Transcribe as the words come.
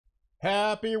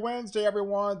Happy Wednesday,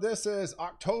 everyone. This is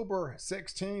October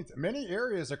 16th. Many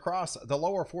areas across the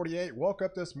lower 48 woke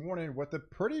up this morning with a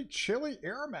pretty chilly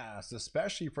air mass,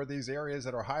 especially for these areas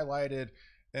that are highlighted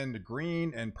in the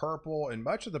green and purple and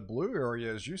much of the blue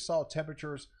areas. You saw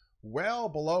temperatures well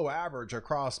below average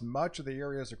across much of the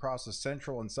areas across the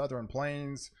central and southern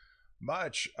plains,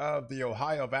 much of the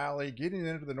Ohio Valley, getting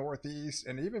into the northeast,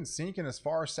 and even sinking as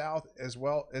far south as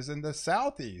well as in the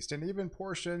southeast. And even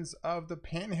portions of the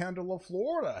panhandle of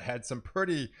Florida had some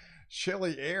pretty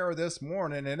chilly air this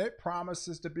morning, and it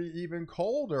promises to be even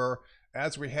colder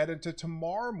as we head into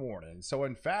tomorrow morning. So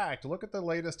in fact, look at the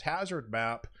latest hazard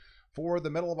map for the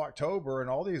middle of October, and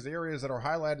all these areas that are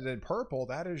highlighted in purple,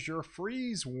 that is your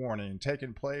freeze warning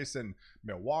taking place in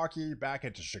Milwaukee, back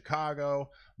into Chicago.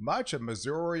 Much of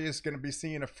Missouri is going to be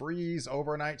seeing a freeze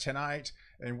overnight tonight,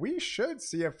 and we should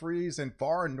see a freeze in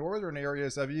far northern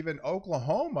areas of even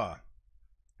Oklahoma.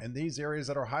 And these areas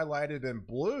that are highlighted in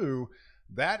blue,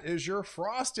 that is your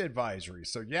frost advisory.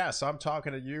 So yes, I'm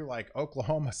talking to you like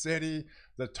Oklahoma City,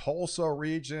 the Tulsa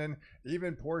region,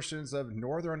 even portions of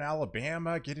northern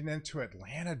Alabama, getting into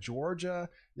Atlanta, Georgia.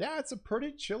 Yeah, it's a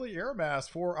pretty chilly air mass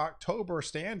for October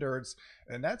standards,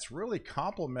 and that's really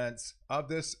compliments of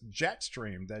this jet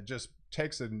stream that just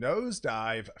takes a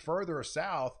nosedive further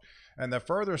south. And the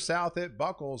further south it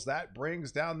buckles, that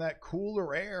brings down that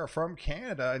cooler air from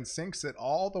Canada and sinks it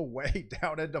all the way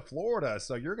down into Florida.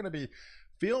 So you're going to be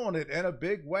feeling it in a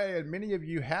big way, and many of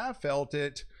you have felt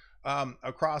it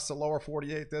across the lower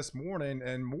 48 this morning,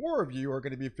 and more of you are going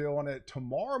to be feeling it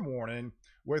tomorrow morning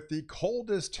with the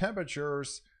coldest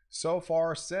temperatures so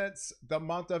far since the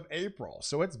month of April.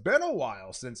 So it's been a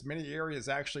while since many areas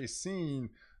actually seen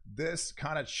this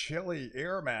kind of chilly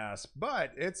air mass,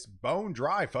 but it's bone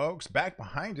dry, folks, back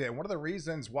behind it. And one of the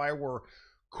reasons why we're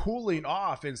cooling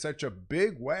off in such a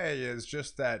big way is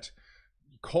just that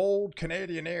cold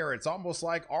Canadian air. It's almost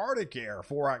like Arctic air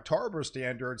for October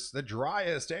standards, the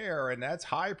driest air, and that's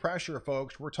high pressure,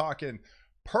 folks. We're talking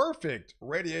perfect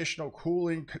radiational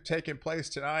cooling taking place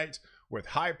tonight with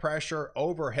high pressure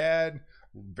overhead,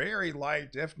 very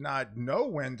light, if not no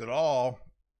wind at all,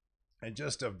 and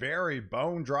just a very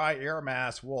bone dry air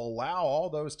mass will allow all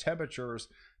those temperatures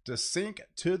to sink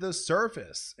to the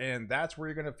surface, and that's where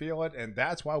you're going to feel it. And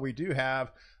that's why we do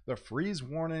have the freeze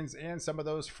warnings and some of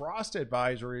those frost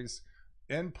advisories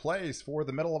in place for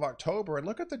the middle of October. And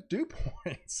look at the dew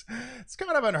points. It's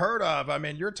kind of unheard of. I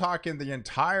mean, you're talking the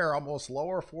entire almost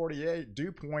lower 48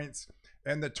 dew points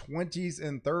in the 20s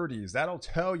and 30s. That'll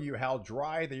tell you how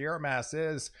dry the air mass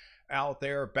is out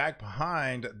there back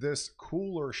behind this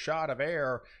cooler shot of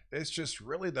air. It's just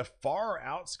really the far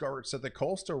outskirts of the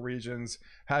coastal regions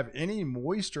have any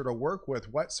moisture to work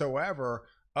with whatsoever.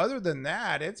 Other than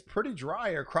that, it's pretty dry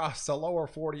across the lower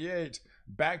 48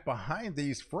 back behind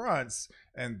these fronts.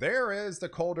 And there is the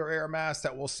colder air mass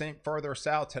that will sink further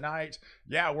south tonight.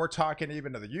 Yeah, we're talking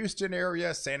even to the Houston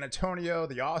area, San Antonio,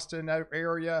 the Austin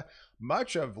area,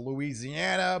 much of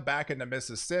Louisiana, back into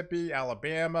Mississippi,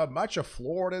 Alabama, much of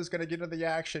Florida is going to get into the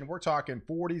action. We're talking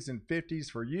 40s and 50s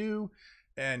for you.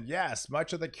 And yes,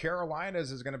 much of the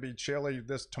Carolinas is going to be chilly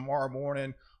this tomorrow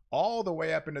morning, all the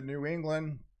way up into New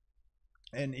England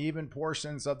and even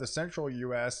portions of the central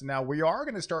U.S. Now, we are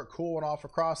going to start cooling off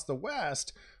across the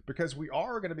west because we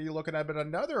are going to be looking at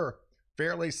another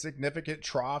fairly significant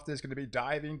trough that's going to be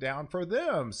diving down for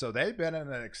them. So they've been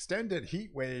in an extended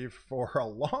heat wave for a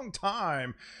long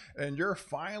time, and you're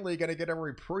finally going to get a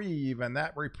reprieve, and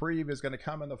that reprieve is going to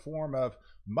come in the form of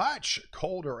much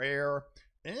colder air.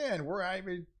 And we're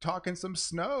even talking some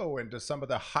snow into some of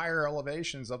the higher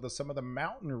elevations of some of the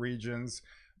mountain regions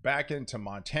back into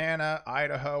Montana,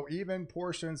 Idaho, even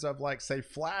portions of, like, say,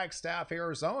 Flagstaff,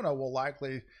 Arizona will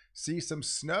likely see some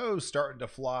snow starting to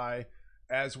fly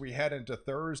as we head into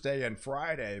Thursday and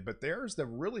Friday. But there's the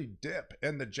really dip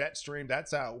in the jet stream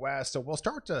that's out west. So we'll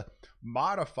start to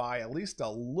modify at least a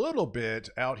little bit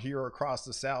out here across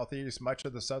the southeast, much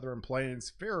of the southern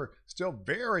plains. Still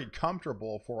very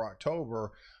comfortable for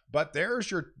October. But there's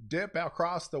your dip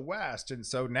across the west. And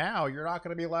so now you're not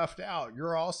going to be left out.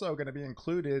 You're also going to be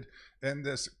included in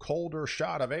this colder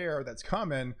shot of air that's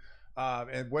coming.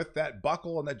 And with that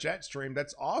buckle and the jet stream,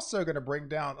 that's also going to bring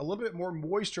down a little bit more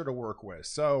moisture to work with.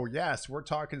 So yes, we're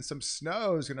talking some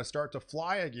snow is going to start to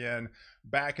fly again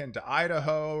back into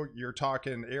Idaho. You're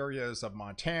talking areas of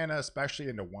Montana, especially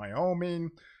into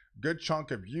Wyoming, good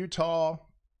chunk of Utah.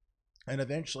 And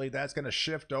eventually that's going to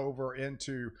shift over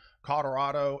into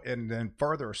Colorado and then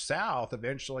further south,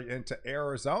 eventually into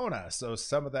Arizona. So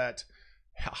some of that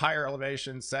higher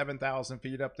elevation, 7,000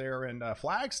 feet up there in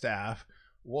Flagstaff,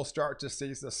 we'll start to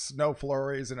see the snow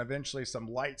flurries and eventually some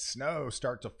light snow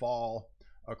start to fall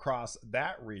across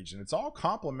that region. It's all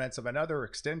complements of another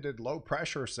extended low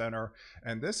pressure center,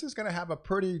 and this is going to have a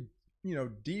pretty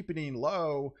deepening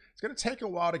low. It's going to take a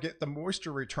while to get the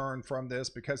moisture return from this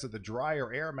because of the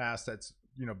drier air mass that's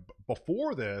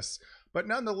before this, but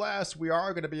nonetheless we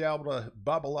are going to be able to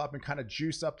bubble up and kind of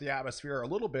juice up the atmosphere a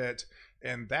little bit,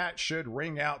 and that should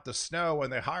wring out the snow in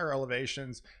the higher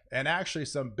elevations and actually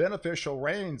some beneficial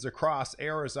rains across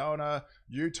Arizona,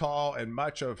 Utah, and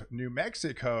much of New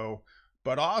Mexico,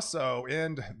 but also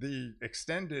in the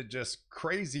extended just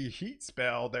crazy heat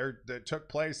spell there that took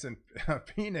place in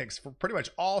Phoenix for pretty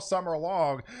much all summer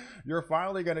long. You're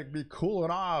finally going to be cooling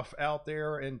off out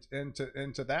there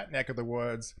into that neck of the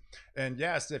woods. And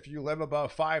yes, if you live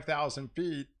above 5,000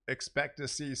 feet, expect to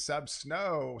see sub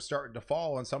snow starting to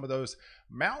fall in some of those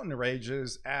mountain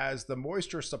ranges as the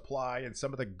moisture supply in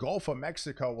some of the Gulf of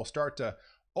Mexico will start to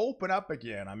open up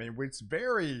again. I mean, it's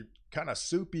very kind of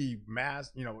soupy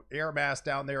mass, air mass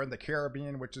down there in the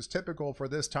Caribbean, which is typical for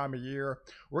this time of year.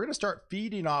 We're going to start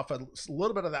feeding off a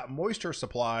little bit of that moisture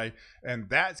supply, and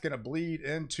that's going to bleed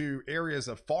into areas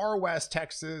of far west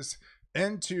Texas,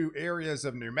 into areas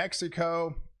of New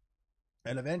Mexico,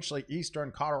 and eventually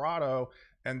eastern Colorado.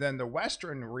 And then the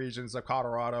western regions of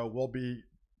Colorado will be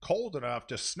cold enough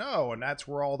to snow, and that's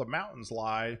where all the mountains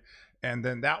lie. And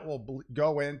then that will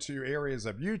go into areas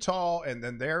of Utah, and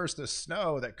then there's the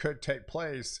snow that could take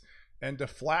place into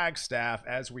Flagstaff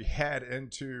as we head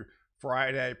into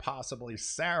Friday, possibly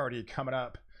Saturday coming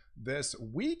up this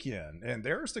weekend. And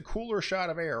there's the cooler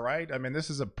shot of air, right? I mean, this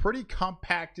is a pretty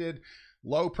compacted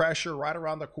low pressure right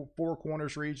around the Four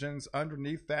Corners regions.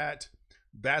 Underneath that,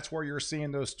 that's where you're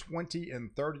seeing those 20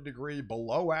 and 30 degree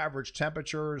below average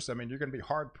temperatures. I mean, you're going to be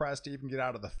hard pressed to even get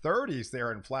out of the 30s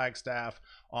there in Flagstaff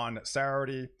on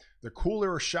Saturday. The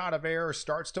cooler shot of air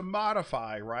starts to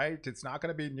modify, right? It's not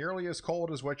going to be nearly as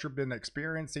cold as what you've been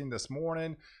experiencing this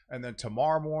morning, and then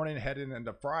tomorrow morning heading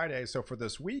into Friday. So for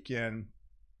this weekend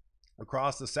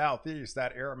across the southeast,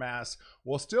 that air mass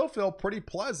will still feel pretty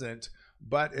pleasant,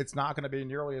 but it's not going to be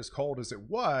nearly as cold as it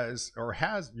was or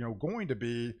has, going to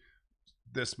be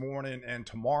this morning and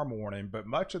tomorrow morning. But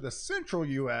much of the central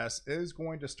U.S. is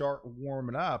going to start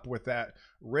warming up with that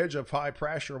ridge of high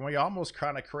pressure, and we almost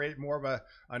kind of create more of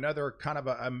another kind of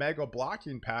a mega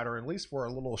blocking pattern, at least for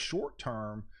a little short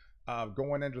term,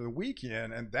 going into the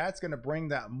weekend. And that's going to bring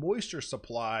that moisture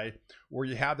supply where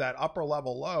you have that upper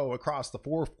level low across the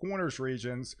Four Corners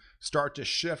regions start to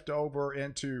shift over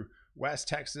into West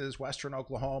Texas, Western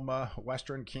Oklahoma,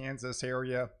 Western Kansas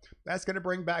area. That's going to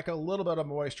bring back a little bit of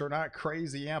moisture, not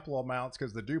crazy ample amounts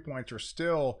because the dew points are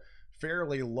still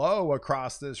fairly low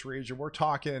across this region. We're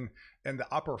talking in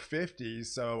the upper 50s,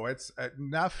 so it's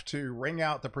enough to wring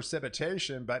out the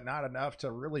precipitation, but not enough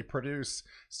to really produce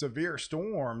severe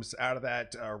storms out of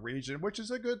that region, which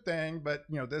is a good thing. But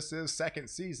this is second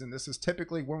season. This is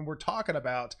typically when we're talking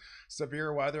about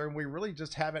severe weather, and we really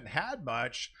just haven't had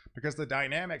much because the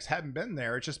dynamics haven't been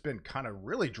there. It's just been kind of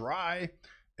really dry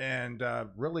and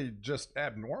really just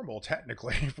abnormal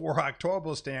technically for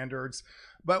October standards.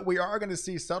 But we are going to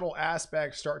see subtle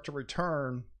aspects start to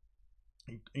return,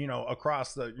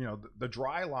 across the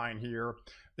dry line here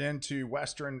into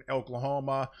western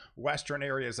Oklahoma, western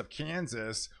areas of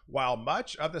Kansas, while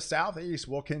much of the southeast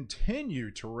will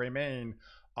continue to remain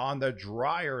on the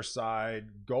drier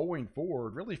side going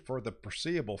forward, really for the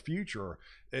foreseeable future.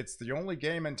 It's the only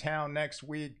game in town next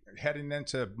week heading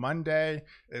into Monday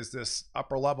is this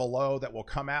upper level low that will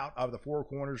come out of the Four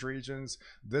Corners regions.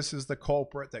 This is the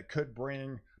culprit that could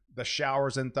bring the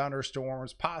showers and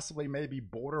thunderstorms, possibly maybe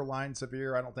borderline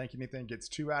severe. I don't think anything gets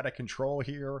too out of control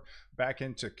here back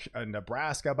into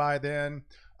Nebraska by then.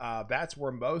 That's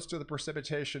where most of the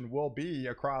precipitation will be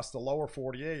across the lower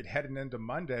 48 heading into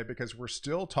Monday, because we're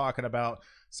still talking about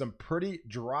some pretty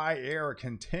dry air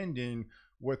contending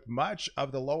with much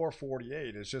of the lower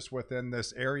 48. It's just within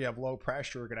this area of low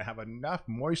pressure, going to have enough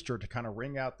moisture to kind of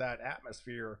wring out that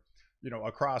atmosphere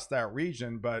across that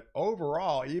region. But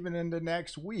overall, even into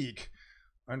next week,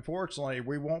 unfortunately,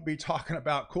 we won't be talking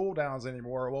about cool downs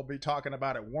anymore. We'll be talking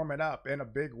about it warming up in a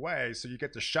big way. So you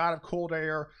get the shot of cold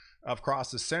air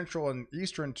across the central and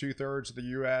eastern 2/3 of the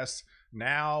U.S.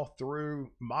 now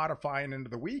through modifying into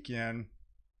the weekend.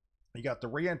 You got the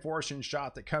reinforcing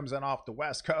shot that comes in off the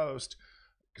West Coast,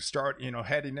 start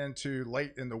heading into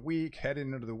late in the week,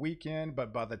 heading into the weekend.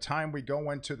 But by the time we go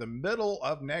into the middle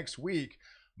of next week,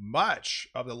 much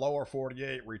of the lower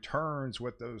 48 returns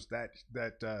with those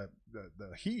the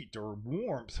heat or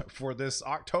warmth for this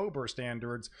October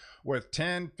standards, with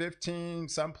 10, 15,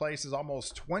 some places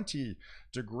almost 20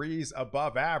 degrees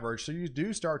above average. So you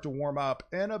do start to warm up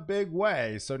in a big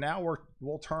way. So now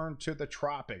we'll turn to the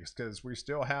tropics, because we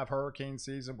still have hurricane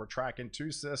season. We're tracking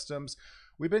 2 systems.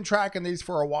 We've been tracking these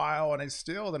for a while, and it's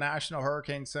still, the National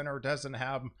Hurricane Center doesn't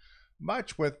have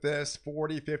much with this.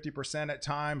 40-50% at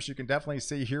times. You can definitely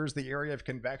see here's the area of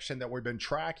convection that we've been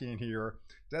tracking here.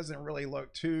 Doesn't really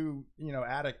look too, you know,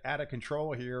 out of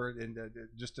control here, and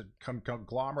just a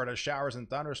conglomerate of showers and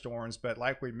thunderstorms. But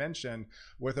like we mentioned,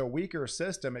 with a weaker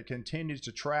system, it continues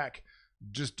to track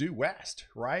just due west,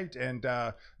 right? And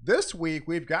this week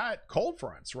we've got cold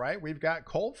fronts, right? We've got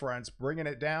cold fronts bringing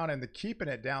it down and keeping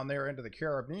it down there into the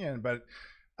Caribbean. But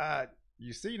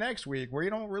you see next week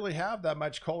we don't really have that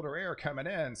much colder air coming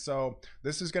in. So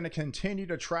this is going to continue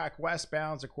to track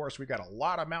westbounds. Of course, we got a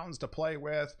lot of mountains to play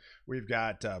with. We've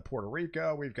got Puerto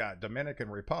Rico, we've got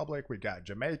Dominican Republic, we've got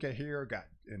Jamaica here, got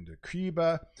into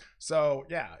Cuba. So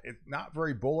yeah, it's not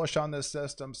very bullish on this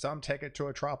system. Some take it to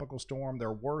a tropical storm.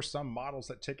 There were some models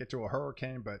that take it to a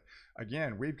hurricane, but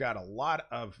again, we've got a lot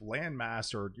of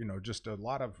landmass, or, you know, just a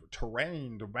lot of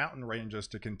terrain, the mountain ranges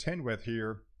to contend with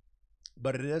here.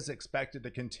 But it is expected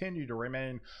to continue to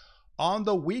remain on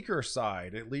the weaker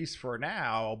side, at least for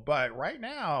now. But right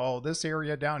now, this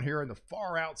area down here in the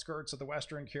far outskirts of the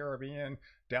Western Caribbean,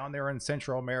 down there in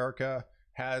Central America,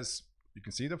 has, you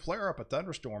can see the flare up of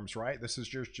thunderstorms, right? This is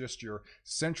just your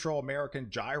Central American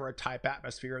gyra type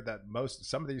atmosphere that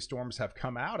some of these storms have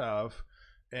come out of.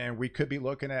 And we could be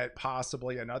looking at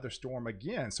possibly another storm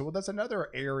again. So that's another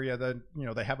area that, you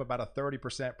know, they have about a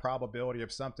 30% probability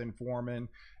of something forming.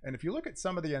 And if you look at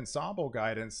some of the ensemble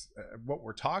guidance, what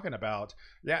we're talking about,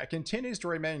 yeah, it continues to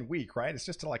remain weak, right? It's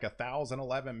just like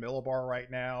 1,011 millibar right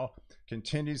now.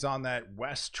 Continues on that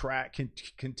west track,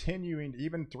 continuing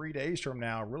even 3 days from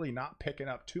now, really not picking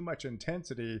up too much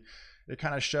intensity. It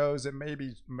kind of shows it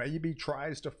maybe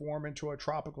tries to form into a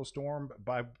tropical storm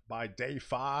by day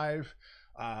 5.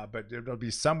 But it'll be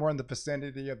somewhere in the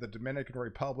vicinity of the Dominican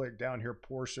Republic, down here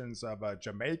portions of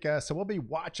Jamaica. So we'll be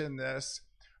watching this,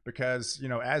 because, you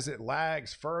know, as it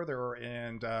lags further,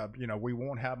 and you know, we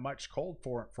won't have much cold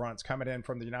fronts coming in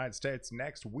from the United States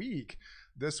next week,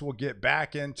 this will get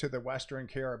back into the Western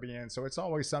Caribbean. So it's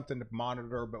always something to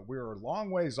monitor, but we're a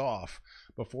long ways off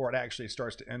before it actually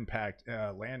starts to impact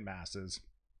land masses.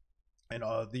 And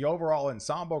the overall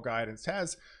ensemble guidance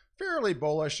has fairly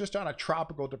bullish, just on a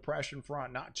tropical depression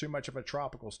front, not too much of a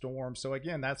tropical storm. So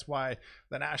again, that's why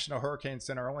the National Hurricane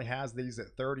Center only has these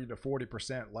at 30 to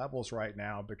 40% levels right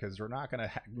now, because they're not going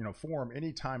to, you know, form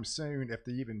anytime soon, if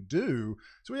they even do.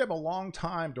 So we have a long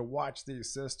time to watch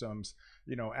these systems,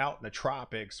 you know, out in the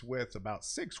tropics, with about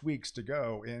 6 weeks to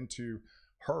go into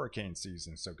hurricane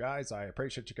season. So guys, I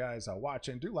appreciate you guys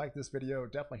watching. Do like this video,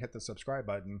 definitely hit the subscribe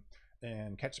button,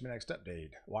 and catch me next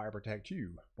update while I protect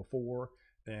you before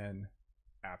and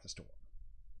after storm.